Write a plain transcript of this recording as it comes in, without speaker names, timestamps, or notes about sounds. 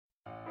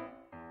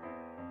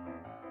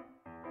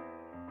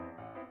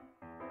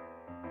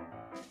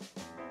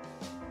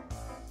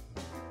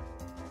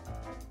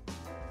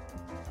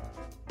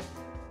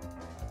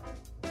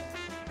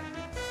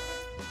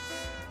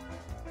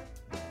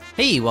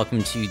Hey,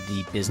 welcome to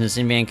the Business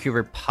in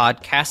Vancouver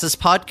podcast. This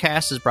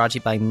podcast is brought to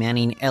you by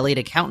Manning Elliott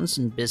Accountants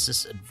and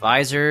Business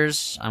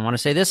Advisors. I want to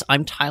say this.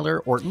 I'm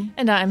Tyler Orton.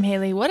 And I'm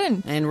Haley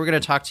Wooden. And we're going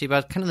to talk to you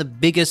about kind of the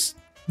biggest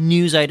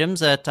news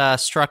items that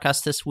struck us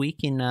this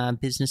week in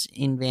business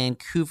in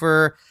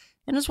Vancouver.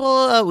 And as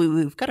well,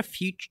 we've got a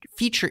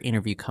feature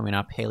interview coming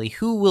up, Haley.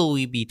 Who will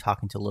we be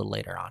talking to a little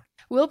later on?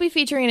 We'll be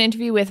featuring an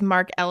interview with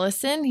Mark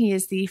Ellison. He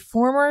is the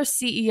former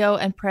CEO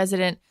and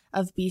president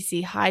of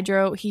BC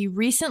Hydro. He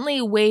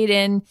recently weighed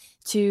in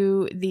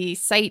to the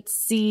Site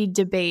C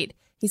debate.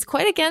 He's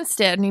quite against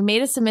it, and he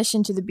made a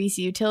submission to the BC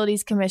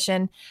Utilities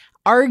Commission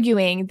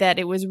arguing that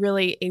it was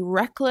really a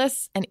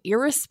reckless and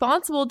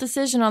irresponsible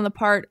decision on the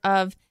part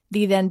of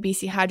the then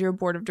BC Hydro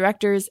Board of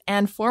Directors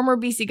and former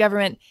BC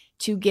government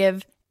to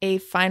give a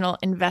final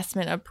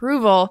investment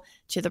approval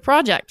to the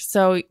project.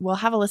 So we'll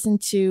have a listen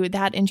to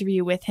that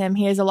interview with him.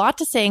 He has a lot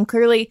to say, and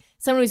clearly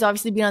someone who's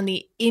obviously been on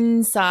the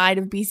inside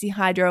of BC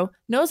Hydro,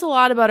 knows a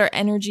lot about our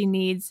energy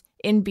needs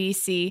in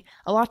BC,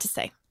 a lot to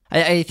say.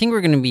 I think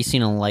we're going to be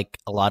seeing a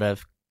lot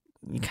of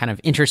kind of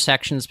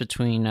intersections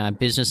between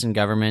business and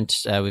government.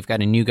 We've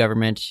got a new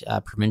government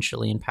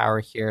provincially in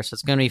power here, so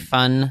it's going to be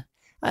fun.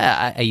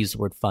 I use the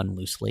word fun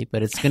loosely,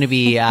 but it's going to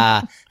be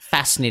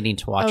fascinating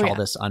to watch all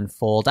this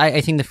unfold.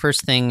 I think the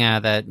first thing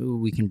that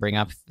we can bring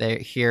up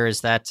here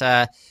is that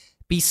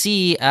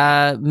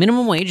BC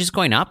minimum wage is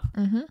going up,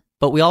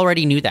 but we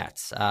already knew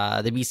that.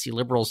 The BC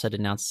Liberals had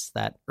announced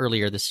that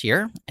earlier this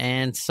year,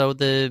 and so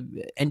the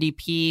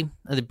NDP,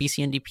 the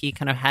BC NDP,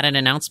 kind of had an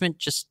announcement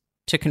just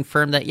to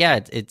confirm that,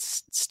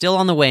 it's still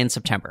on the way in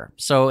September.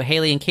 So,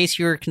 Haley, in case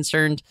you were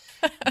concerned,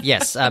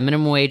 yes,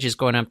 minimum wage is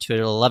going up to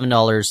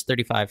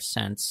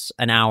 $11.35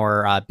 an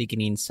hour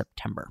beginning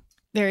September.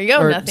 There you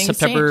go. Or Nothing's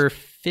September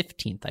changed.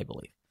 15th, I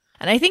believe.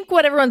 And I think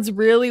what everyone's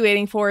really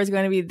waiting for is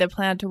going to be the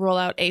plan to roll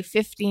out a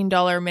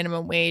 $15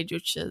 minimum wage,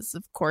 which is,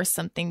 of course,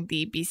 something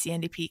the BC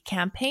NDP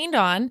campaigned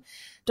on.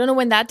 Don't know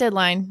when that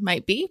deadline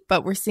might be,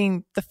 but we're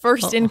seeing the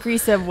first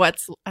increase of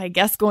what's, I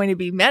guess, going to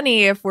be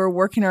many if we're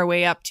working our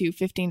way up to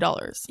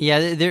 $15.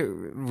 Yeah, there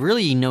are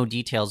really no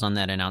details on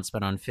that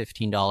announcement on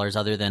 $15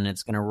 other than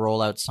it's going to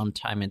roll out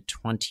sometime in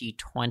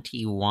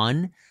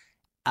 2021.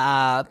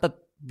 But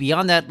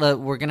beyond that,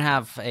 we're going to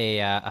have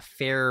a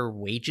Fair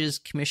Wages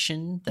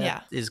Commission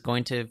that is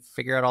going to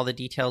figure out all the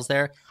details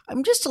there.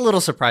 I'm just a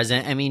little surprised.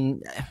 I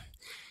mean,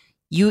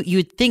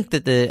 you'd think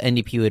that the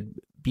NDP would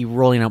be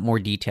rolling out more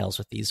details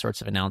with these sorts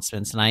of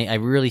announcements, and I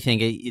really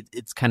think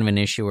it's kind of an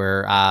issue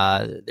where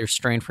they're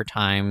strained for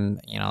time.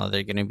 You know,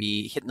 they're going to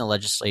be hitting the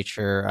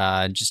legislature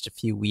in just a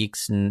few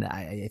weeks, and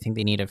I think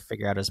they need to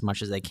figure out as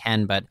much as they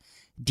can, but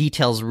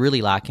details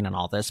really lacking on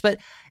all this. But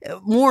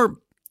more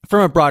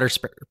from a broader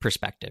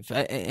perspective,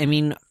 I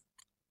mean,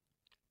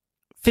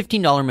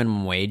 $15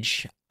 minimum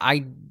wage,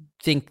 I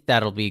think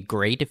that'll be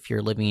great if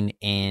you're living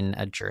in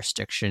a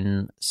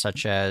jurisdiction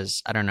such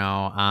as, I don't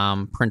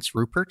know, Prince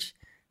Rupert.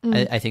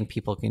 I think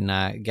people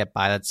can get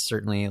by. That's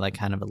certainly like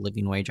kind of a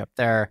living wage up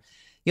there.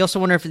 You also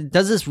wonder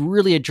does this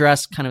really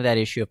address kind of that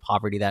issue of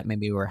poverty that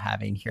maybe we're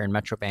having here in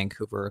Metro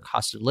Vancouver?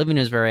 Cost of living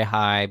is very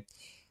high,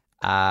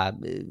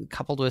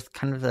 coupled with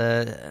kind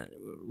of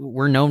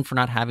we're known for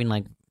not having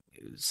like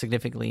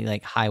significantly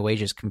like high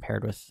wages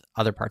compared with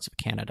other parts of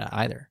Canada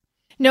either.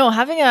 No,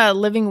 having a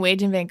living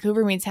wage in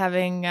Vancouver means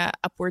having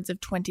upwards of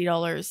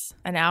 $20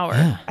 an hour.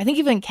 Yeah. I think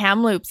even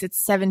Kamloops,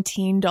 it's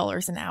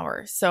 $17 an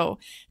hour. So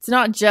it's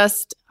not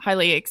just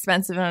highly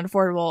expensive and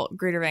unaffordable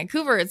Greater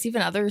Vancouver. It's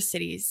even other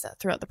cities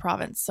throughout the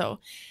province. So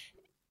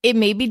it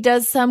maybe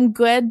does some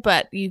good,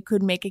 but you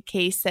could make a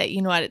case that,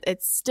 you know what,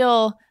 it's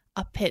still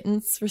a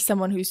pittance for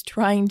someone who's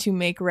trying to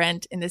make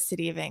rent in the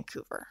city of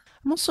Vancouver.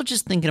 I'm also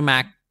just thinking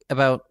back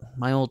about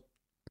my old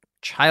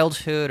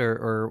childhood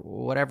or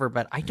whatever,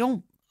 but I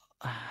don't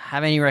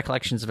have any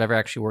recollections of ever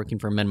actually working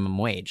for minimum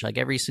wage. Like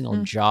every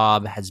single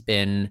job has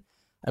been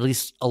at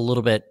least a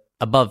little bit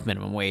above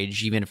minimum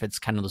wage, even if it's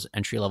kind of those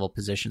entry level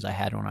positions I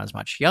had when I was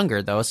much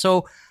younger though.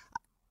 So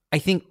I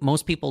think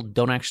most people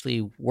don't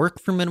actually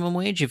work for minimum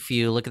wage. If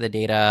you look at the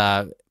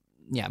data,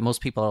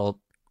 most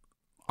people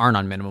aren't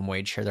on minimum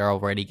wage here. They're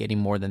already getting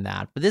more than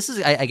that. But this is,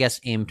 I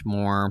guess, aimed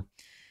more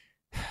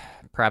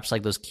perhaps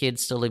like those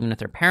kids still living with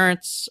their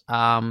parents.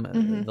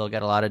 They'll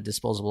get a lot of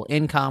disposable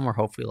income, or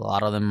hopefully a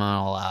lot of them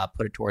will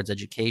put it towards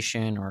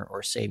education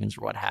or savings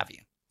or what have you.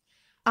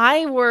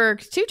 I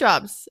worked 2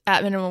 jobs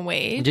at minimum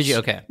wage. Did you?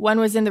 Okay. One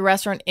was in the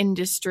restaurant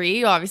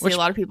industry. Obviously, a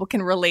lot of people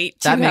can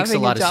relate to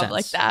having a job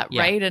like that,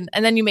 right? And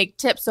then you make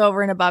tips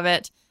over and above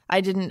it.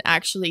 I didn't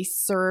actually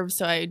serve,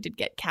 so I did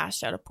get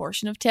cashed out a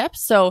portion of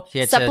tips. So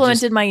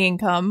supplemented my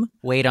income.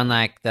 Wait on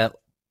like the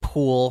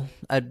pool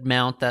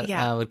amount that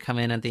would come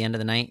in at the end of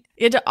the night.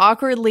 You had to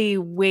awkwardly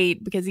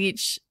wait because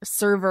each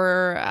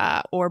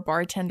server or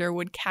bartender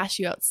would cash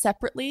you out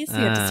separately. So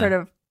you had to sort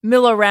of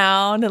mill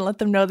around and let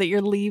them know that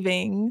you're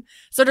leaving.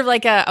 Sort of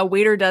like a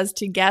waiter does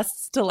to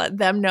guests to let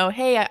them know,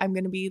 hey, I'm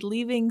going to be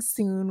leaving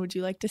soon. Would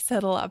you like to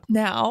settle up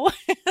now?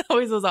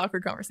 Always those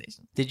awkward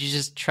conversations. Did you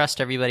just trust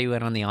everybody who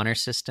went on the honor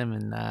system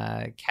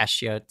and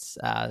cashed you out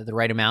the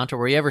right amount? Or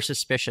were you ever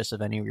suspicious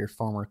of any of your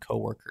former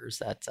coworkers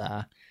that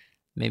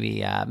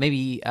maybe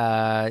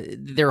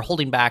they're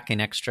holding back an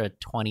extra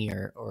 20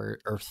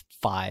 or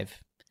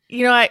 5?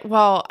 You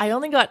know, I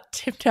only got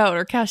tipped out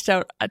or cashed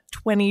out a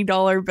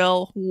 $20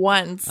 bill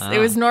once. It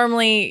was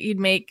normally you'd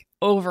make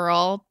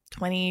overall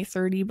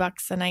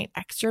 $20-$30 a night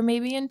extra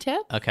maybe in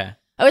tip. Okay.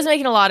 I was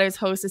making a lot. I was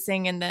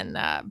hostessing and then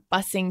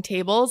bussing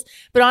tables.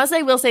 But honestly,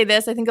 I will say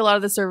this. I think a lot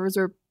of the servers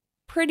were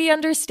pretty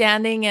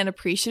understanding and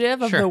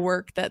appreciative of the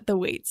work that the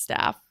wait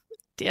staff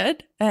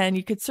did. And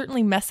you could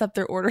certainly mess up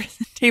their orders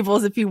and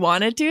tables if you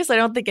wanted to. So I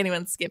don't think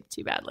anyone skipped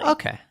too badly.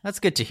 Okay. That's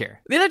good to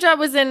hear. The other job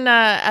was in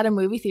at a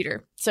movie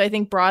theater. So I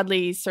think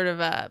broadly sort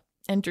of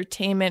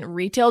entertainment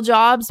retail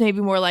jobs,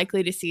 maybe more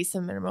likely to see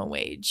some minimum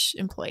wage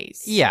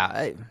employees.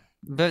 Yeah.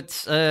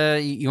 But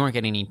you weren't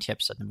getting any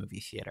tips at the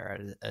movie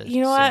theater.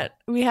 You know what?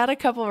 We had a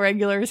couple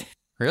regulars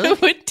Really? who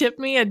would tip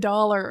me $1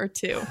 or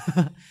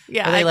 $2.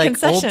 Yeah. Are they like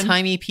concession.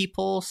 old-timey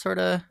people, sort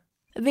of?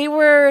 They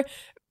were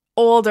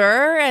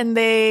older and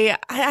I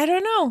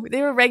don't know.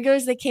 They were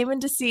regulars. They came in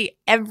to see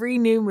every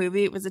new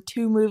movie. It was a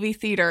 2-movie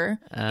theater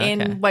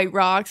in White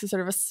Rock, so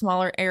sort of a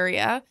smaller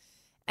area.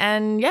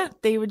 And yeah,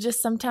 they would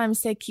just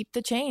sometimes say, keep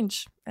the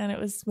change. And it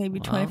was maybe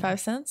 25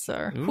 cents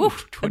or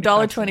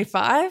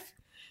 $1.25.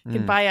 You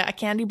could buy a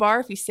candy bar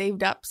if you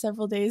saved up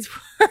several days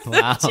worth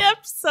of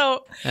chips.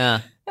 So,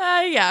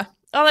 yeah.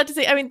 All that to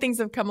say, I mean, things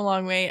have come a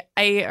long way.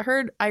 I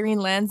heard Irene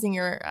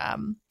Lansinger,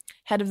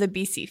 head of the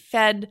BC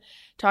Fed,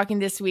 talking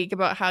this week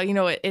about how,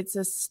 it's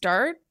a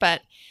start,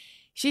 but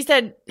she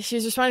said she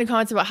was responding to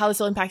comments about how this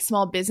will impact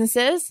small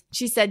businesses.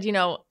 She said,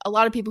 a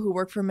lot of people who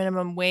work for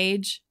minimum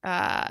wage,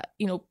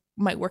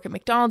 might work at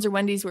McDonald's or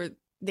Wendy's where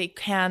they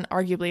can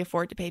arguably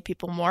afford to pay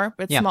people more,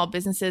 but small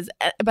businesses.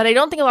 But I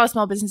don't think a lot of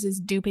small businesses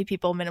do pay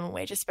people minimum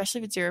wage, especially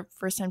if it's your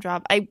first time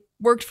job. I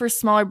worked for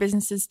smaller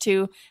businesses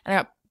too, and I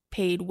got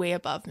paid way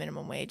above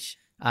minimum wage.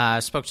 I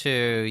spoke to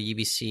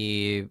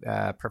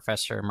UBC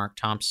professor Mark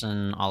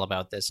Thompson all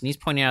about this, and he's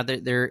pointing out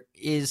that there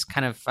is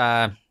kind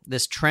of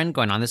this trend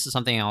going on. This is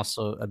something I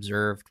also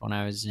observed when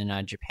I was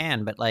in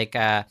Japan, but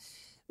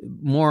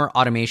more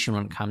automation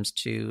when it comes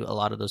to a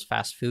lot of those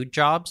fast food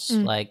jobs.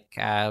 Like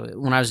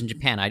when I was in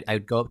Japan, I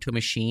would go up to a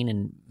machine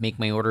and make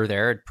my order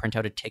there, I'd print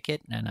out a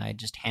ticket, and I'd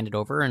just hand it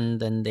over, and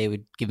then they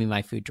would give me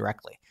my food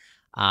directly.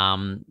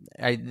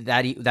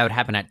 That would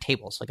happen at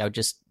tables. Like I would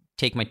just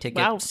take my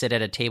ticket, sit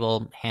at a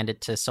table, hand it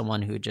to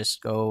someone who would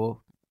just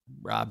go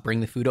bring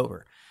the food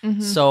over.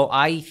 So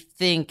I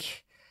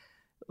think,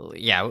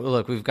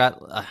 look, we've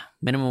got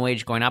minimum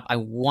wage going up. I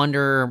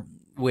wonder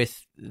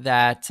with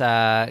that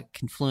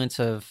confluence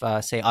of,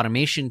 say,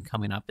 automation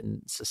coming up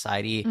in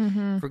society,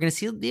 we're going to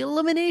see the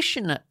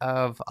elimination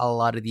of a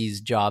lot of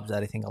these jobs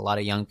that I think a lot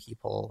of young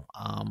people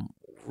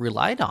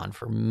relied on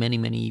for many,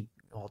 many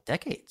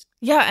decades.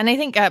 Yeah, and I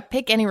think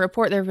pick any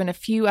report. There have been a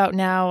few out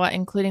now,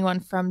 including one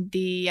from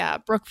the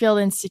Brookfield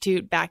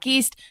Institute back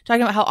east,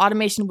 talking about how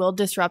automation will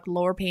disrupt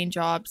lower paying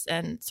jobs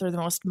and sort of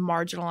the most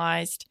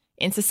marginalized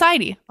in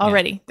society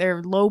already. Yeah.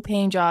 They're low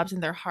paying jobs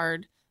and they're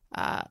hard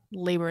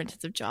labor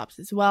intensive jobs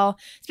as well.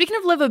 Speaking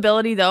of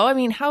livability though, I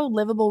mean, how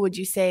livable would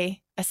you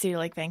say a city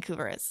like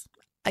Vancouver is?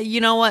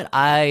 You know what?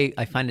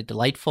 I find it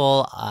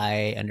delightful.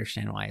 I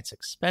understand why it's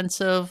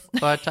expensive,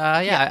 but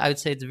I would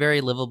say it's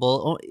very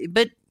livable.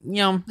 But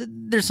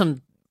there's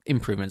some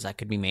improvements that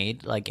could be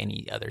made, like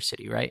any other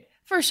city, right?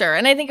 For sure.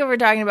 And I think if we're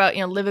talking about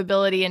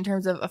livability in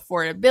terms of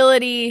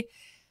affordability,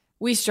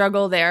 we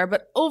struggle there.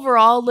 But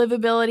overall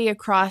livability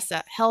across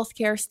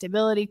healthcare,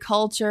 stability,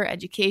 culture,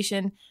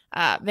 education,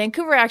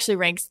 Vancouver actually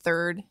ranks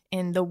 3rd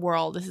in the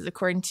world. This is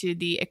according to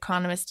the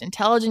Economist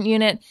Intelligence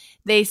Unit.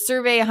 They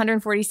survey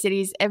 140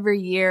 cities every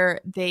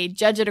year. They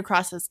judge it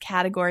across those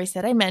categories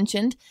that I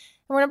mentioned.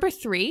 And we're number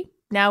 3.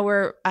 Now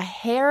we're a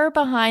hair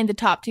behind the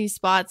top 2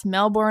 spots.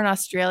 Melbourne,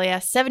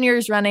 Australia, 7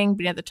 years running,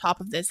 being at the top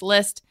of this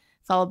list,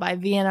 followed by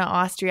Vienna,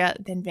 Austria,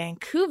 then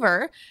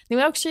Vancouver. Then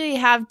we actually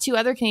have 2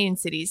 other Canadian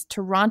cities.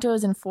 Toronto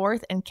is in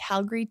 4th and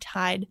Calgary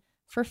tied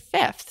for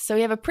 5th. So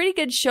we have a pretty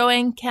good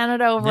showing.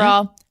 Canada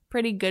overall. Yeah.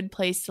 Pretty good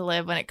place to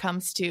live when it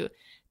comes to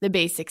the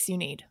basics you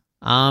need.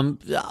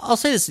 I'll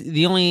say this.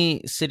 The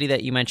only city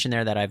that you mentioned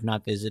there that I've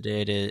not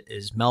visited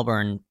is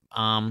Melbourne.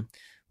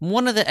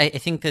 One of I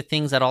think the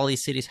things that all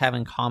these cities have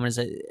in common is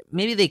that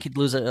maybe they could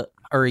use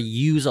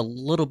a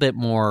little bit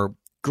more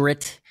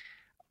grit,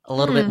 a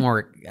little bit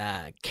more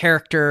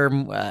character,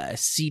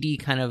 seedy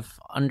kind of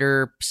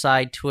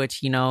underside to it.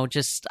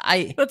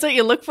 That's what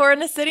you look for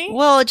in a city?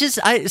 Well,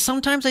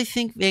 sometimes I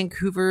think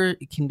Vancouver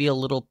can be a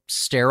little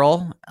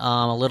sterile,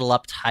 a little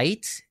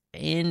uptight,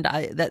 and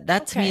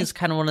that to me is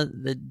kind of one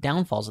of the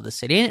downfalls of the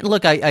city. And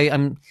look,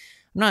 I'm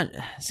not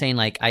saying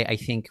I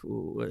think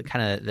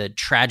kind of the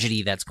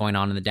tragedy that's going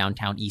on in the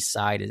downtown east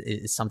side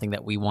is something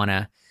that we want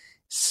to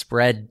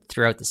spread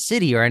throughout the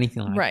city or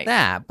anything like Right.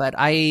 that. But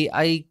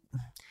I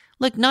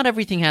look, not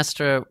everything has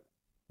to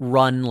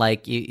run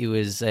like it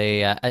was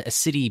a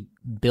city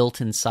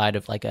built inside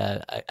of like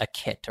a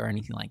kit or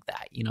anything like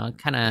that.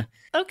 Kind of.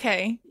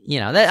 Okay.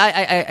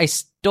 That I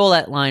stole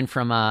that line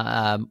from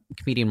a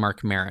comedian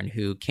Mark Maron,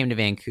 who came to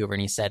Vancouver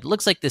and he said, "It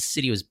looks like this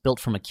city was built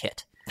from a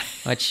kit,"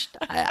 which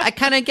I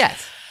kind of get.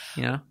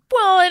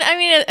 Well, and I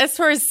mean, as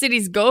far as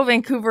cities go,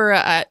 Vancouver,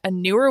 a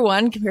newer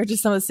one compared to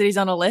some of the cities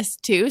on the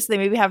list too. So they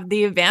maybe have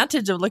the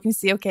advantage of looking to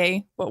see,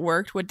 okay, what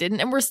worked, what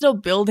didn't, and we're still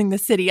building the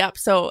city up.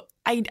 So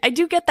I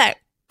do get that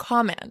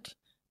comment.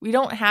 We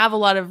don't have a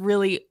lot of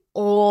really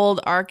old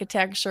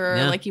architecture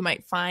like you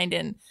might find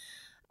in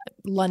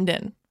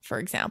London, for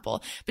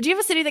example. But do you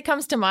have a city that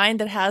comes to mind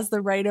that has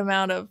the right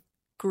amount of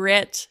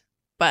grit,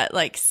 but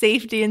like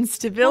safety and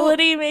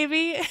stability,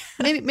 maybe?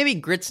 Maybe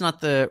grit's not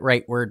the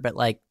right word, but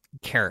like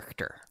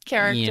character.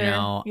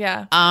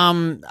 Yeah.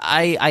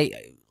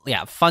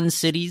 Fun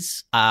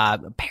cities.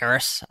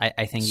 Paris,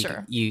 I think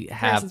Sure. you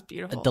Paris have is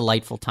beautiful. a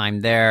delightful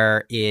time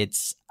there.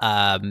 It's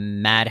a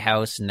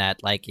madhouse in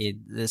that like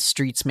the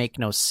streets make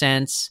no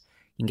sense.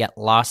 You can get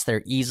lost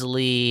there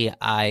easily.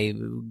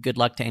 Good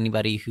luck to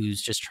anybody who's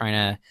just trying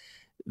to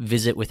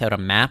visit without a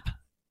map.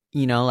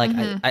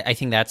 I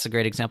think that's a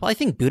great example. I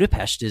think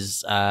Budapest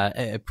is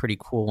a pretty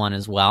cool one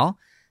as well.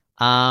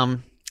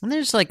 And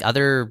there's like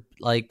other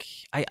like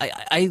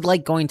I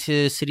like going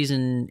to cities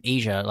in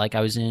Asia. Like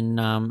I was in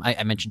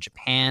I mentioned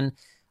Japan,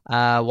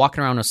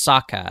 walking around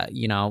Osaka.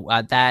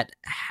 That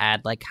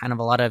had like kind of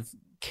a lot of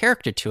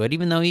character to it.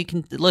 Even though you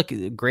can look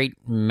a great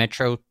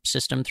metro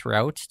system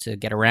throughout to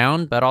get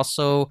around, but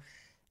also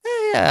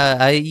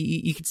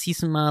you could see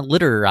some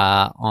litter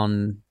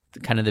on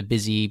kind of the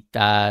busy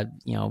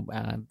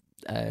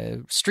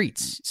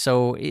streets.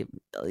 So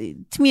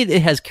to me,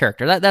 it has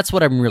character. That's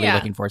what I'm really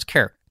looking for is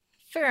character.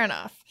 Fair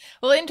enough.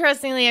 Well,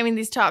 interestingly, I mean,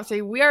 these top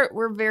three,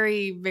 we're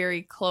very,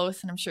 very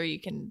close, and I'm sure you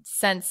can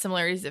sense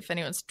similarities if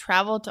anyone's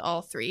traveled to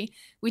all three.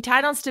 We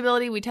tied on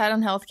stability, we tied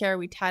on healthcare,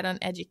 we tied on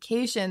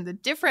education. The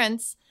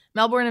difference,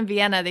 Melbourne and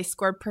Vienna, they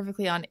scored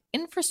perfectly on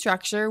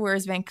infrastructure,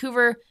 whereas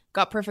Vancouver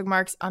got perfect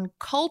marks on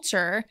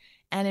culture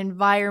and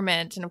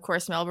environment. And of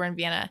course, Melbourne and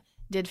Vienna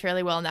did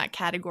fairly well in that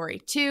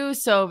category too.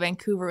 So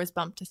Vancouver was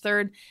bumped to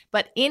third.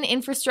 But in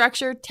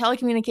infrastructure,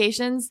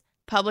 telecommunications,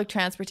 public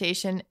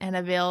transportation, and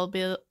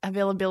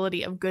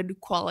availability of good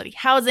quality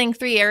housing,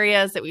 three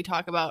areas that we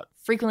talk about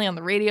frequently on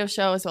the radio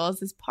show as well as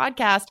this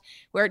podcast,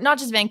 where not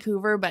just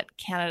Vancouver, but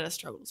Canada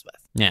struggles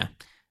with. Yeah.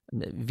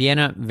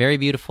 Vienna, very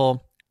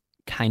beautiful,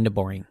 kind of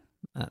boring.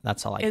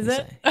 That's all I can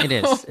say. It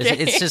is. Okay.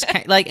 It's just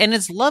and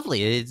it's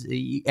lovely.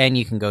 And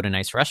you can go to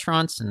nice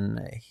restaurants and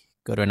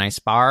go to a nice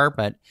bar,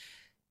 but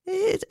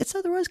it's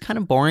otherwise kind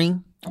of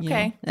boring.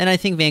 Okay. And I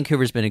think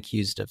Vancouver's been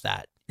accused of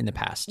that in the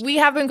past. We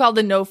have been called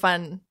the no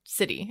fun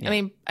city. Yeah. I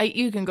mean,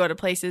 you can go to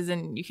places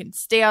and you can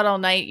stay out all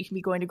night. You can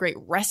be going to great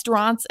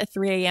restaurants at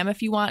 3 a.m.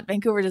 if you want.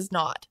 Vancouver does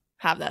not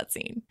have that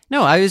scene.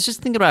 No, I was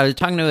just thinking about, I was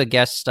talking to a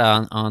guest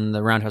on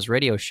the Roundhouse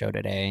Radio show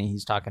today.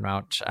 He's talking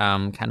about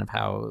kind of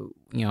how,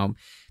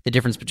 the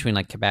difference between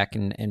like Quebec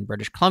and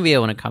British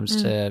Columbia when it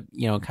comes to,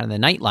 kind of the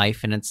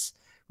nightlife. And it's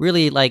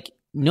really like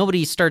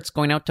nobody starts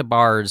going out to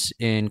bars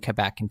in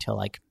Quebec until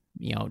like,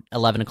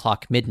 11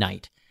 o'clock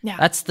midnight. Yeah.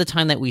 That's the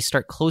time that we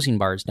start closing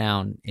bars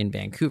down in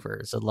Vancouver.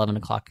 It's 11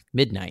 o'clock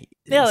midnight.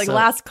 Yeah, like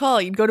last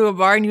call. You'd go to a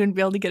bar and you wouldn't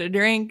be able to get a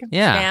drink.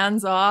 Yeah.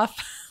 Hands off.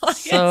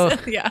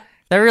 Yeah.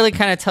 That really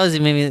kind of tells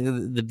you maybe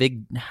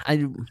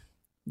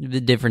the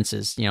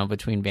differences,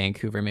 between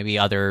Vancouver and maybe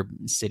other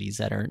cities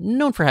that are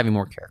known for having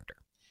more character.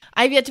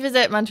 I've yet to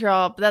visit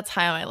Montreal, but that's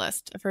high on my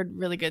list. I've heard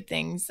really good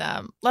things.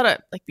 A lot of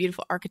like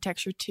beautiful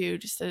architecture too.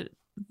 Just a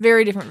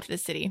very different for the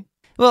city.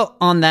 Well,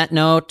 on that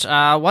note,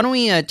 why don't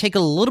we take a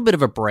little bit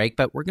of a break,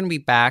 but we're going to be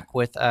back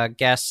with a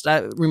guest.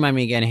 Remind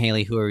me again,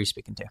 Haley, who are we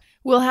speaking to?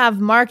 We'll have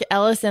Mark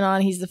Ellison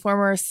on. He's the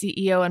former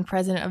CEO and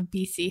president of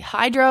BC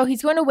Hydro.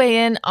 He's going to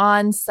weigh in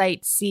on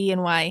Site C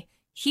and why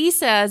he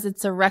says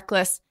it's a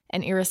reckless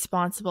and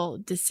irresponsible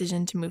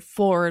decision to move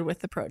forward with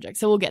the project.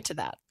 So we'll get to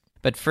that.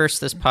 But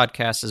first, this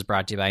podcast is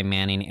brought to you by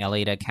Manning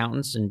Elliott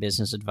Accountants and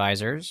Business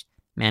Advisors.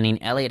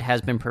 Manning Elliott has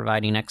been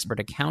providing expert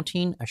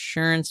accounting,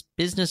 assurance,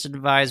 business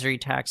advisory,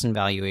 tax, and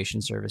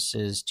valuation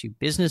services to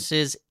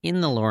businesses in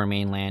the Lower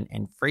Mainland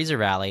and Fraser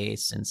Valley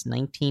since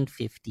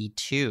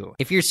 1952.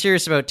 If you're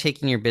serious about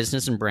taking your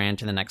business and brand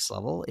to the next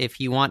level, if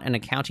you want an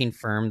accounting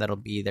firm that'll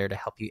be there to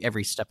help you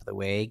every step of the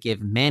way,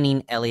 give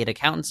Manning Elliott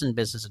Accountants and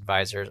Business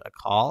Advisors a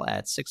call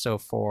at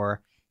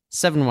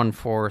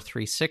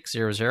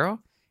 604-714-3600.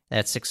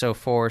 That's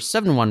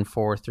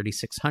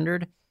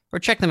 604-714-3600. Or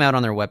check them out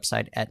on their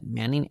website at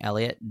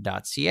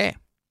manningelliott.ca.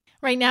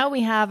 Right now,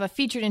 we have a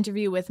featured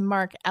interview with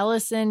Mark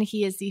Ellison.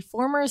 He is the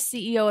former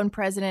CEO and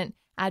president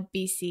at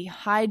BC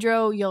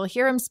Hydro. You'll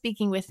hear him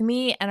speaking with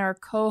me and our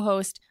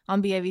co-host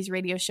on BIV's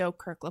radio show,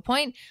 Kirk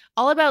Lapointe,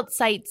 all about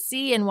Site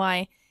C and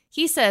why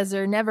he says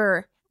there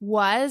never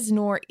was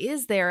nor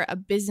is there a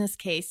business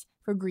case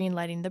for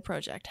greenlighting the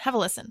project. Have a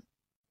listen.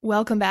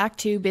 Welcome back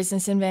to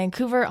Business in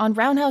Vancouver on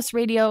Roundhouse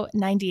Radio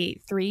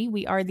 98.3.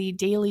 We are the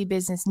daily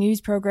business news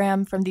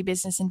program from the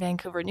Business in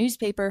Vancouver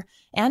newspaper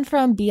and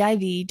from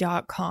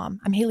BIV.com.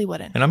 I'm Haley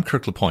Wooden. And I'm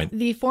Kirk LaPointe.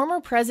 The former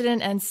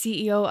president and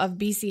CEO of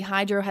BC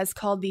Hydro has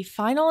called the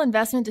final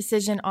investment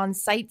decision on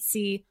Site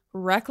C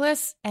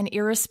reckless and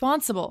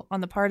irresponsible on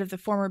the part of the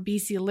former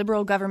BC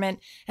Liberal government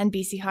and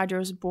BC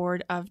Hydro's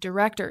board of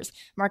directors.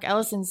 Mark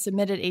Ellison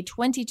submitted a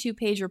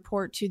 22-page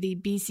report to the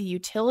BC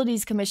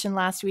Utilities Commission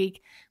last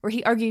week, where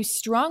he argues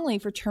strongly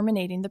for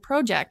terminating the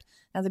project.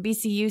 Now, the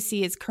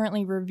BCUC is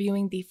currently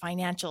reviewing the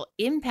financial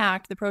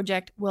impact the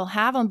project will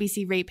have on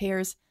BC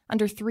ratepayers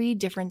under 3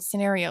 different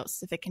scenarios: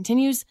 if it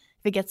continues,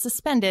 if it gets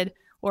suspended,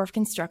 or if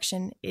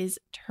construction is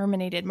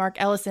terminated. Mark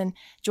Ellison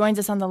joins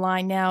us on the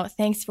line now.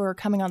 Thanks for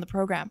coming on the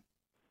program.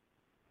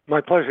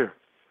 My pleasure.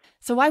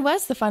 So why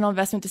was the final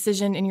investment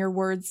decision, in your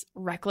words,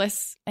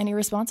 reckless and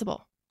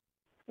irresponsible?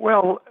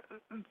 Well,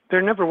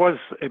 there never was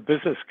a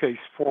business case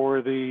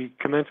for the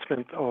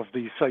commencement of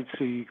the Site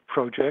C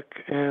project,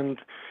 and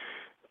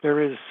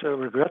there is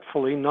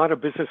regretfully not a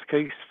business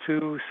case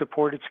to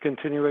support its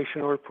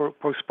continuation or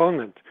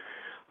postponement.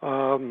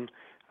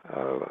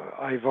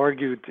 I've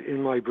argued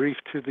in my brief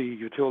to the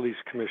Utilities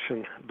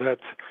Commission that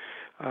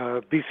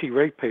BC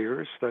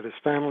ratepayers, that is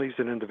families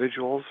and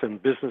individuals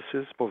and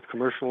businesses, both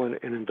commercial and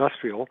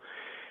industrial,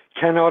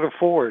 cannot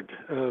afford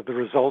the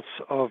results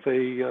of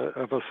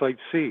a Site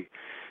C,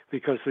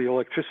 because the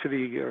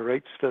electricity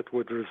rates that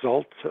would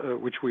result,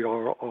 which we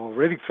are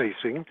already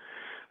facing,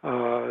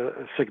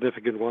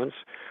 significant ones,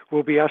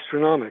 will be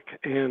astronomical.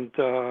 And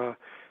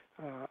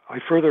I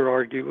further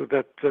argue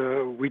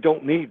that we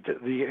don't need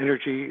the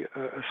energy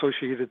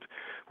associated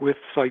with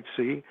Site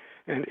C.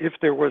 And if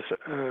there was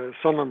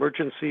some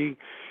emergency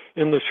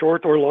in the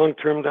short or long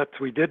term that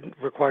we did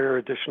require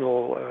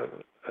additional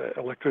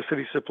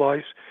electricity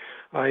supplies,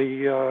 I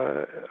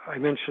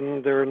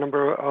mentioned there are a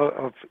number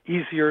of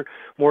easier,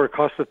 more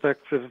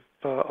cost-effective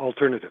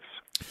alternatives.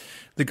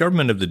 The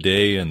government of the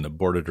day and the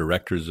board of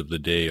directors of the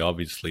day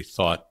obviously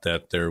thought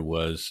that there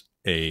was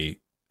a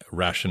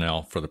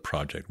rationale for the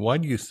project. Why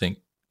do you think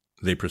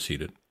they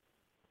proceeded?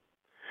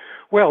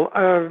 Well,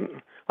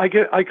 I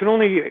can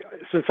only,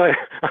 since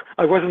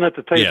I wasn't at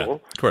the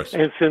table, of course,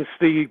 and since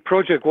the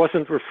project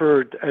wasn't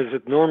referred as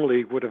it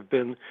normally would have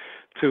been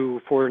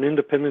for an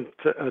independent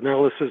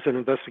analysis and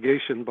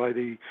investigation by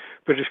the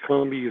British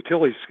Columbia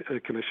Utilities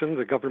Commission,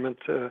 the government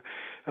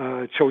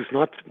chose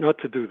not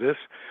to do this.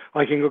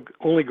 I can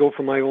only go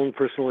from my own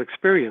personal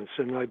experience,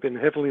 and I've been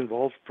heavily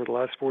involved for the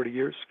last 40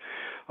 years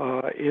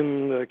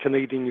in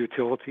Canadian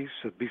utilities,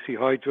 BC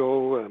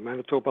Hydro,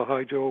 Manitoba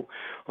Hydro,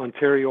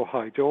 Ontario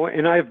Hydro,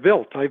 and I've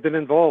been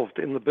involved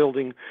in the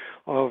building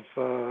of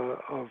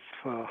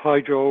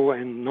hydro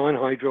and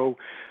non-hydro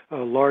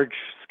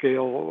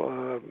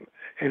large-scale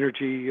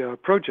energy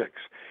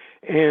projects.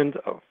 And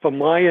from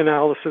my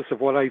analysis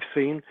of what I've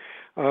seen,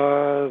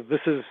 this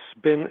has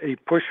been a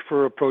push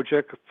for a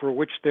project for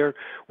which there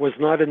was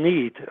not a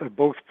need,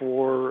 both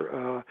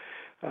for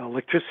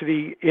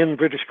electricity in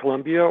British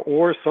Columbia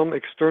or some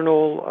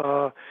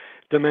external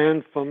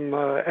demand from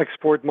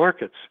export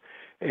markets.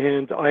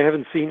 And I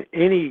haven't seen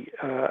any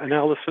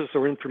analysis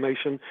or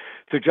information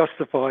to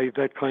justify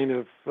that kind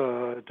of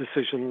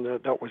decision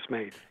that was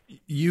made.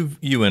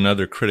 You and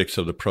other critics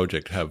of the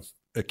project have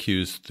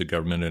accused the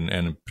government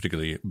and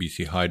particularly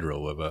BC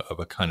Hydro of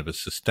a kind of a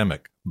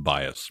systemic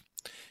bias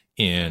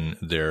in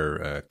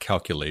their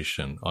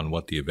calculation on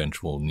what the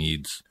eventual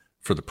needs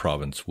for the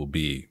province will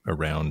be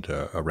around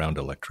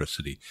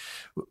electricity.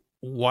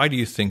 Why do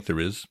you think there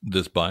is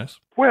this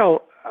bias?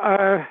 Well,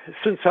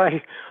 since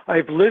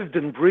I've lived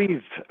and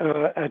breathed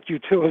at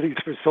utilities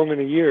for so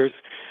many years,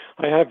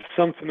 I have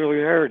some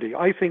familiarity.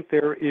 I think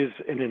there is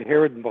an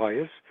inherent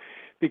bias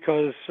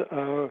because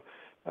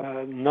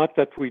not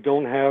that we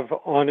don't have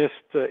honest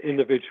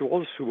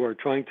individuals who are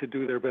trying to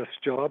do their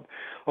best job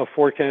of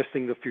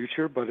forecasting the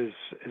future, but as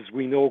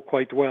we know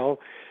quite well,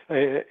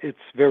 it's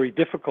very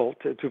difficult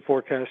to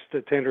forecast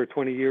 10 or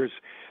 20 years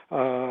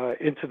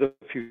into the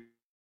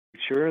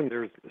future, and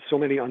there's so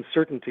many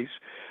uncertainties.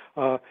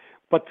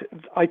 But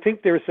I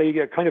think there's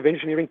a kind of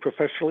engineering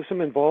professionalism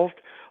involved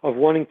of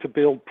wanting to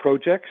build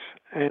projects,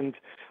 and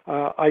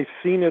I've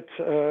seen it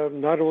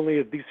not only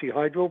at BC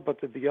Hydro,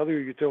 but at the other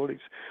utilities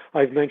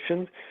I've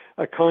mentioned,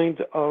 a kind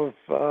of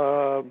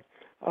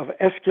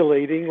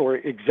escalating or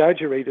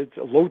exaggerated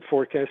load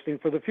forecasting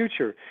for the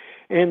future.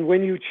 And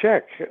when you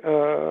check,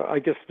 I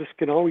guess this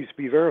can always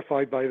be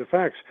verified by the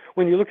facts.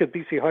 When you look at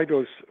BC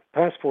Hydro's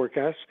past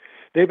forecasts,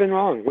 they've been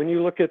wrong. When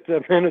you look at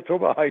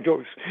Manitoba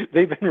Hydro's,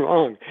 they've been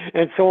wrong,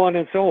 and so on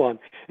and so on.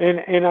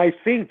 And I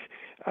think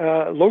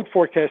load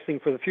forecasting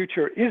for the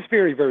future is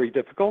very, very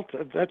difficult.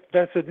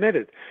 That's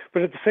admitted.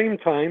 But at the same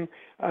time,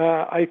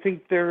 I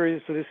think there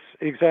is this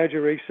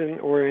exaggeration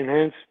or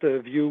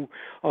enhanced view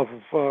of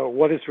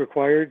what is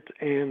required,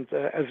 and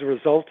as a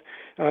result,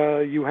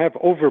 you have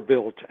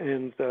overbuilt,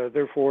 and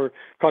therefore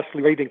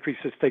costly rate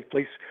increases take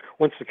place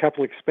once the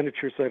capital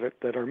expenditures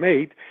that are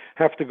made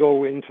have to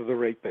go into the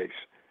rate base.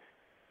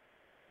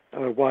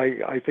 why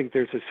I think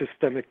there's a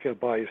systemic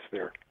bias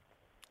there.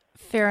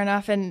 Fair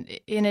enough. And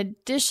in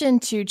addition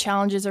to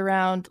challenges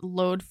around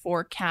load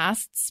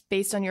forecasts,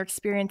 based on your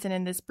experience and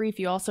in this brief,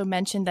 you also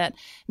mentioned that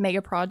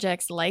mega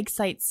projects like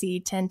Site C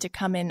tend to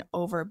come in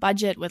over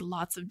budget with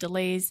lots of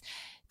delays.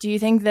 Do you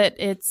think that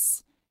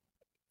it's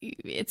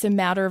a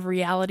matter of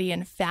reality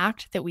and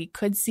fact that we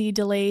could see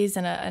delays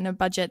in a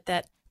budget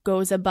that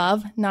goes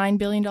above $9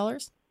 billion?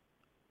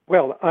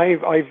 Well,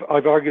 I've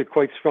argued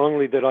quite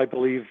strongly that I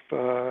believe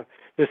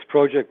this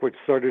project, which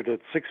started at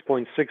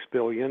 $6.6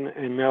 billion,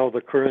 and now the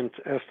current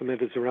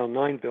estimate is around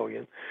 $9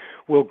 billion,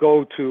 will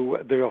go to,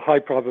 the high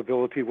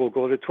probability will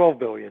go to $12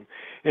 billion.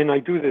 And I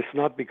do this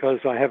not because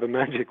I have a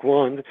magic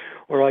wand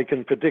or I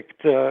can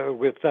predict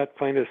with that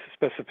kind of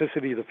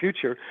specificity the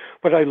future,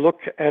 but I look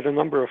at a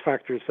number of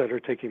factors that are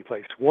taking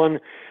place. One,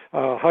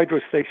 hydro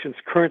stations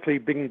currently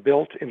being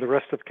built in the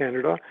rest of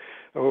Canada.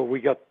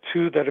 We got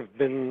two that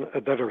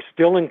are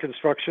still in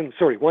construction.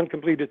 Sorry, one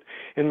completed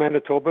in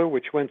Manitoba,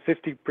 which went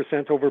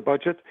 50% over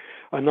budget.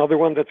 Another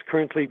one that's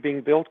currently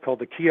being built called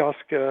the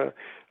Kiosk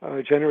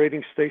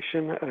generating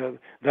station.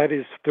 That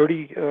is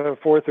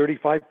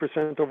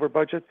 35% over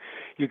budget.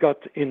 You got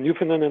in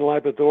Newfoundland and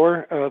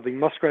Labrador, the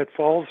Muskrat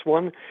Falls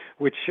one,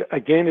 which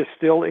again is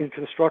still in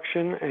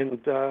construction, and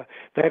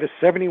that is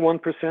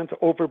 71%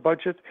 over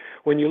budget.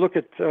 When you look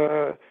at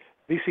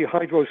BC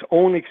Hydro's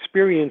own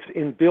experience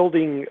in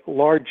building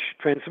large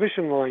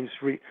transmission lines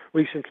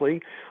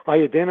recently, I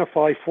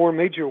identify four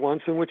major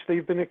ones in which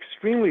they've been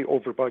extremely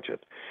over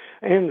budget.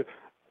 And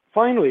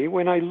finally,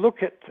 when I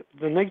look at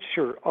the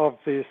nature of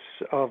this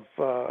of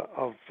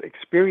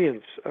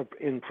experience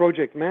in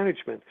project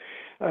management,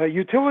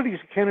 Utilities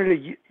Canada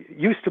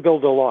used to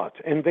build a lot,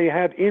 and they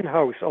had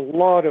in-house a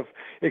lot of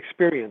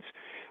experience.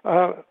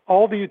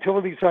 All the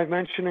utilities I've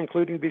mentioned,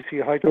 including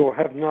BC Hydro,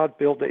 have not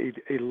built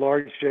a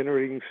large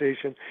generating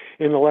station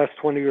in the last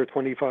 20 or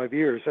 25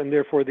 years, and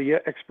therefore the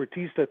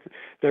expertise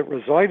that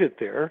resided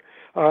there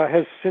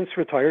has since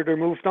retired or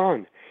moved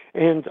on.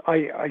 And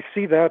I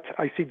see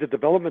the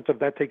development of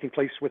that taking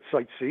place with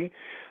Site C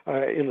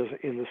in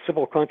the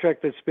civil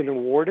contract that's been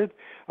awarded.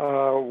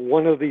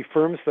 One of the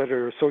firms that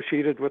are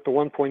associated with the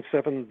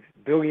 $1.7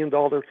 billion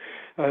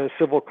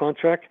civil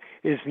contract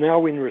is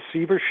now in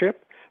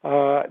receivership.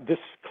 This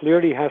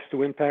clearly has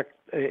to impact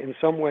in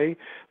some way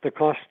the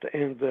cost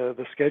and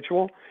the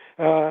schedule.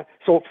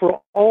 So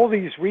for all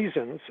these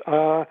reasons,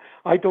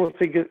 I don't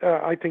think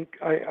I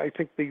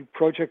think the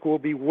project will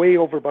be way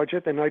over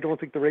budget, and I don't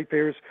think the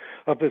ratepayers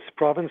of this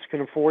province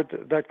can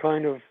afford that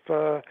kind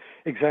of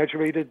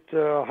exaggerated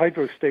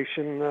hydro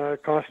station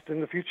cost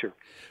in the future.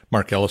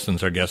 Mark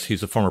Ellison's our guest.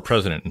 He's the former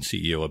president and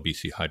CEO of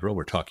BC Hydro.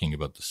 We're talking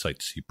about the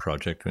Site C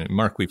project.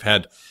 Mark, we've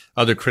had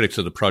other critics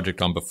of the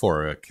project on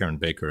before, Karen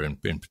Baker in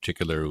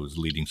particular, who was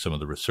leading some of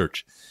the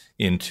research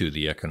into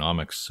the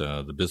economics,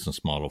 the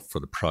business model for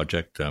the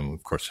project. We,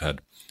 of course,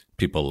 had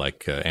people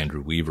like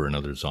Andrew Weaver and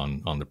others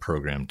on the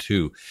program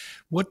too.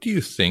 What do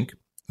you think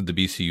the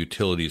BC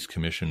Utilities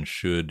Commission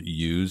should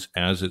use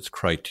as its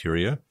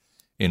criteria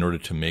in order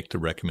to make the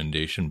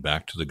recommendation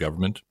back to the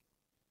government?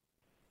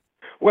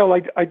 Well,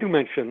 I do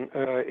mention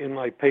in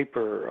my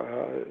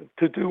paper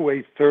to do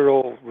a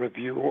thorough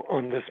review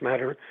on this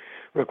matter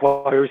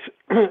requires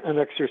an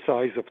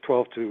exercise of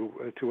 12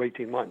 to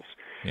 18 months.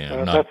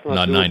 Yeah,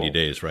 not 90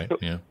 days, right? So,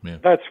 yeah.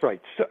 That's right.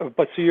 So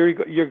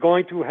you're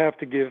going to have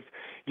to give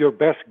your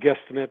best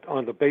guesstimate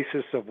on the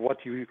basis of what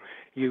you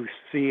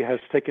see has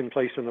taken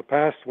place in the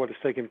past, what has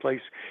taken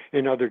place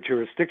in other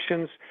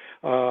jurisdictions,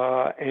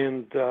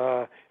 and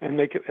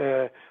make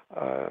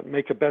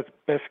a best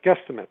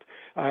guesstimate.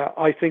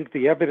 I think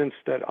the evidence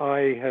that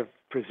I have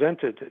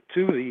presented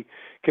to the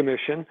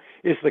Commission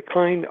is the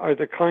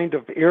kind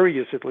of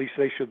areas, at least,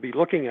 they should be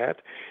looking at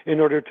in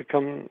order to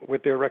come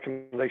with their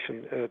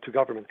recommendation to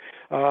government.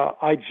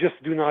 I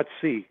just do not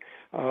see,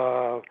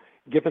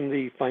 given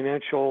the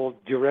financial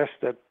duress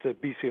that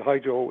BC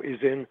Hydro is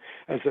in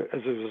as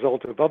a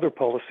result of other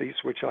policies,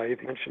 which I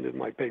have mentioned in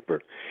my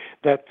paper,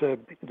 that the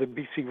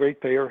BC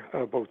ratepayer,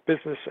 both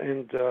business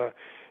and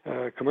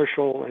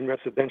commercial and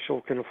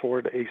residential, can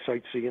afford a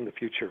Site C in the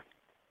future.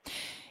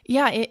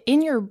 Yeah,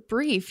 in your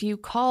brief, you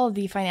call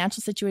the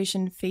financial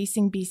situation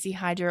facing BC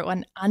Hydro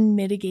an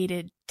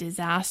unmitigated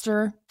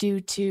disaster due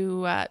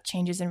to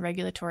changes in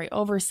regulatory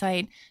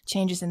oversight,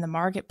 changes in the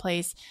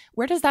marketplace.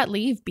 Where does that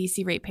leave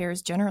BC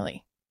ratepayers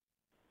generally?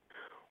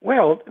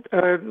 Well,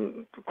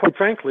 quite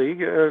frankly,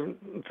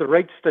 the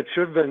rates that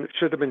should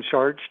have been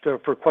charged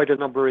for quite a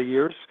number of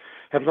years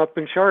have not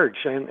been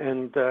charged,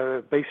 and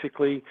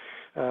basically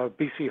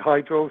BC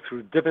Hydro,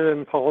 through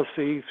dividend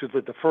policy, through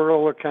the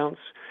deferral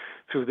accounts,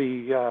 through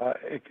the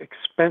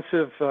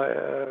expensive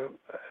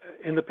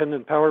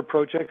independent power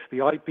projects, the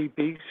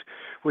IPPs,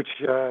 which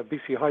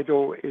BC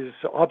Hydro is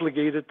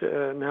obligated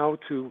now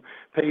to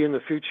pay in the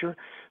future,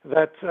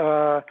 that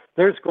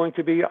there's going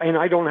to be, and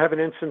I don't have an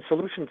instant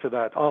solution to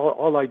that.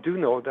 All I do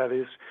know that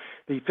is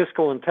the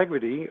fiscal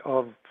integrity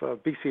of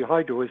BC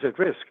Hydro is at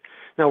risk.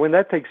 Now, when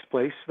that takes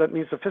place, that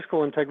means the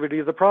fiscal integrity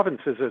of the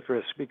province is at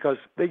risk because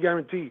they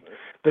guarantee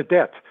the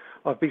debt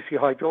of BC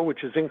Hydro, which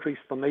has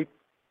increased from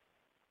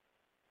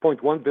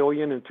 $8.1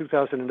 billion in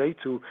 2008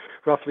 to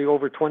roughly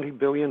over $20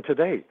 billion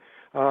today.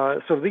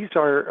 So these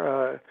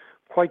are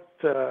quite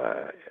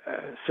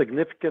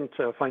significant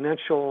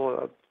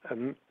financial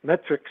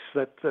metrics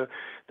that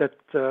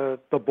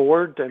the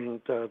board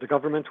and the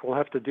government will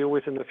have to deal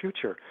with in the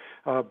future.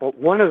 But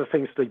one of the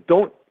things they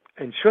don't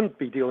and shouldn't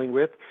be dealing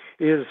with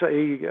is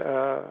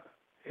a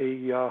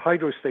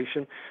hydro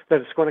station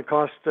that it's going to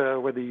cost,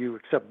 whether you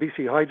accept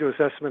BC Hydro's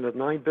estimate of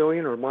 $9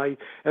 billion or my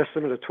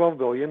estimate of $12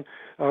 billion,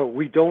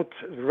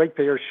 the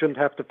ratepayers shouldn't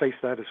have to face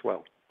that as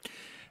well.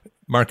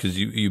 Mark,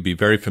 you'd be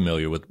very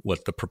familiar with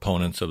what the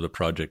proponents of the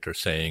project are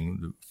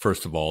saying.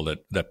 First of all,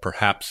 that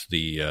perhaps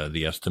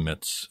the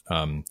estimates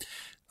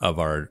of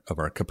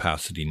our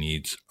capacity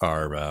needs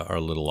are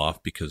a little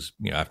off because,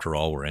 after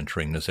all, we're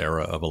entering this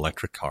era of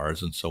electric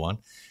cars and so on.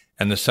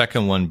 And the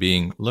second one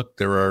being, look,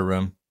 there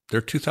are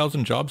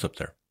 2,000 jobs up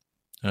there,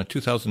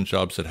 2,000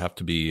 jobs that have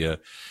to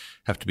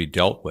be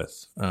dealt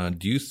with.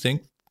 Do you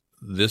think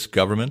this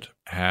government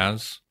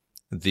has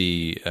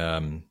the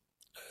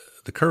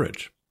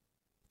courage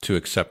to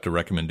accept a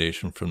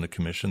recommendation from the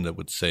Commission that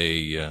would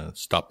say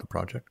stop the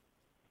project?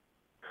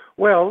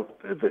 Well,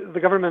 the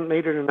government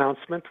made an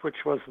announcement,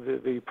 which was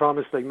the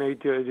promise they made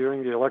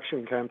during the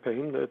election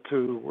campaign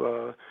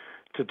to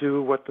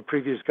do what the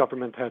previous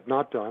government had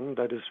not done,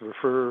 that is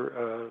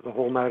refer the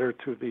whole matter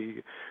to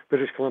the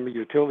British Columbia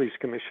Utilities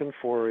Commission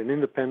for an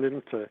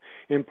independent,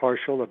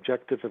 impartial,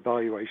 objective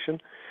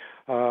evaluation.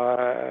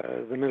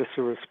 The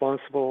minister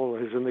responsible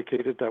has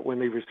indicated that when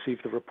they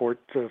receive the report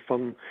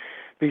from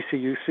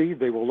BCUC,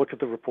 they will look at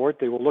the report.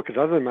 They will look at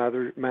other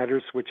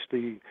matters which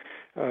the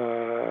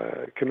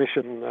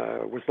Commission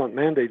was not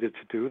mandated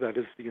to do, that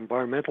is the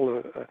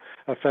environmental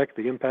effect,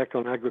 the impact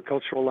on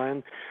agricultural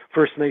land,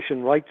 First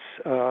Nation rights,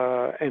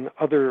 and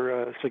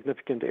other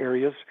significant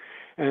areas,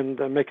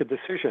 and make a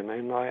decision.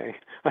 And I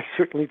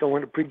certainly don't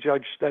want to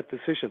prejudge that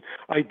decision.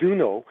 I do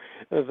know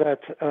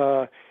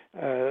that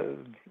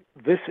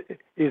this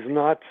is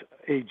not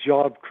a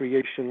job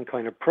creation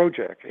kind of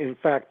project. In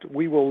fact,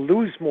 we will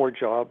lose more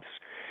jobs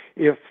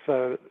if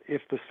the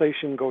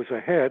station goes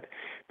ahead,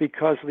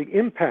 because the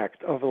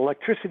impact of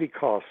electricity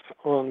costs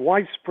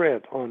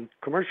widespread on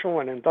commercial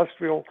and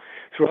industrial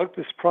throughout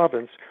this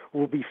province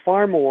will be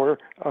far more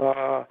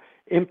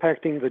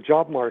impacting the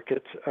job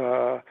market,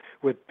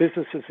 with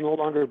businesses no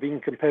longer being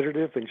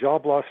competitive and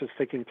job losses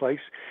taking place,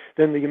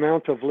 than the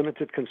amount of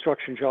limited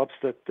construction jobs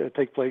that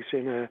take place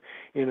in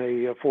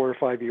a 4 or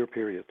 5 year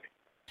period.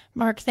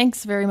 Mark,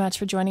 thanks very much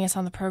for joining us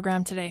on the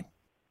program today.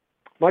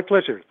 My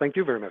pleasure. Thank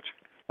you very much.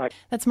 Bye.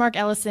 That's Mark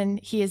Ellison.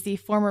 He is the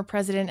former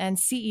president and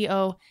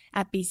CEO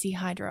at BC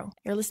Hydro.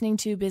 You're listening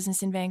to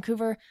Business in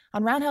Vancouver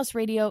on Roundhouse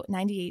Radio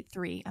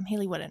 98.3. I'm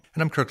Haley Wooden.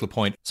 And I'm Kirk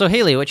LaPointe. So,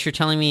 Haley, what you're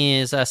telling me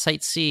is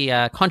Site C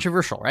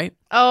controversial, right?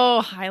 Oh,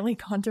 highly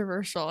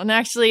controversial. And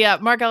actually,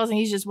 Mark Ellison,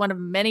 he's just one of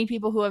many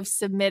people who have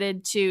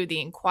submitted to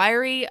the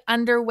inquiry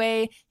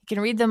underway. You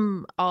can read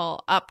them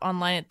all up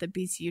online at the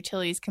BC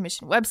Utilities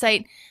Commission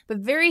website. But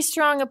very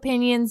strong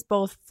opinions,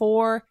 both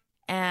for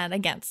and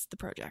against the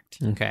project.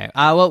 Okay.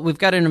 Well, we've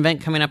got an event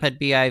coming up at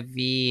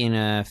BIV in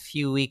a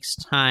few weeks'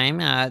 time.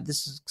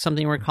 This is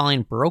something we're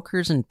calling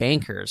Brokers and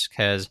Bankers,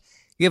 because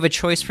you have a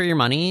choice for your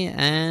money,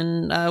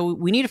 and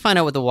we need to find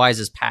out what the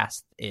wisest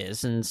path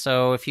is. And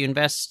so if you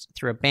invest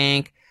through a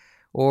bank,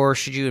 or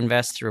should you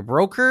invest through a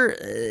broker,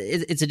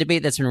 it's a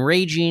debate that's been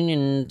raging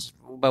and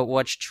about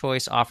which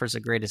choice offers the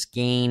greatest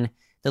gain,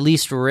 the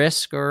least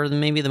risk, or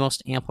maybe the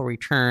most ample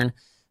return.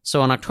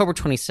 So on October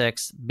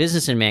 26th,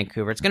 Business in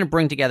Vancouver, it's going to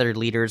bring together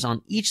leaders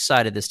on each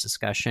side of this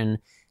discussion. And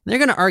they're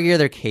going to argue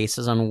their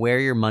cases on where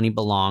your money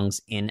belongs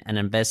in an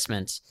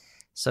investment.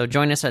 So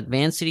join us at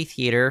Vancity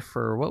Theatre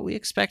for what we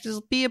expect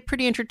will be a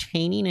pretty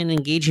entertaining and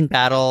engaging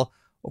battle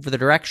over the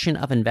direction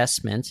of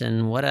investment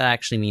and what it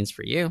actually means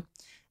for you.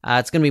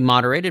 It's going to be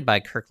moderated by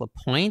Kirk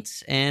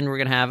LaPointe, and we're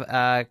going to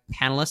have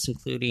panelists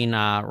including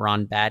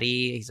Ron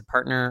Batty. He's a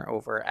partner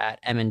over at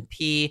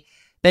M&P.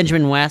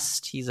 Benjamin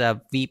West, he's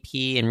a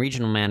VP and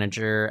regional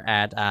manager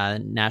at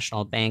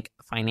National Bank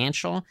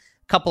Financial. A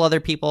couple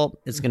other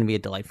people. It's going to be a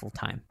delightful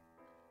time.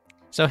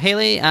 So,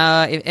 Haley,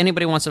 if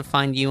anybody wants to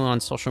find you on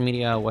social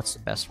media, what's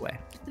the best way?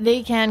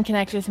 They can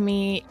connect with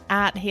me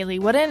at Haley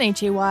Wooden,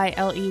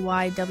 HAYLEYWOODIN,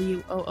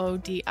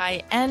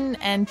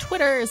 and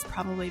Twitter is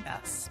probably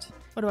best.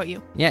 What about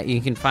you? Yeah, you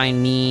can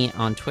find me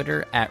on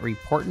Twitter at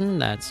Reporton.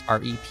 That's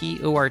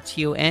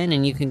REPORTON.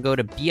 And you can go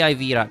to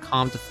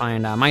BIV.com to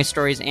find my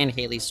stories and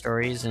Haley's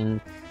stories. And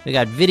we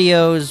got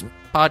videos,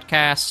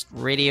 podcasts,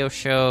 radio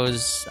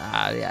shows.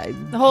 The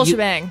whole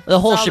shebang. The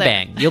whole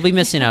shebang. You'll be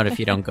missing out if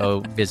you don't go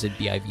visit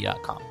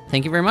BIV.com.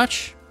 Thank you very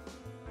much.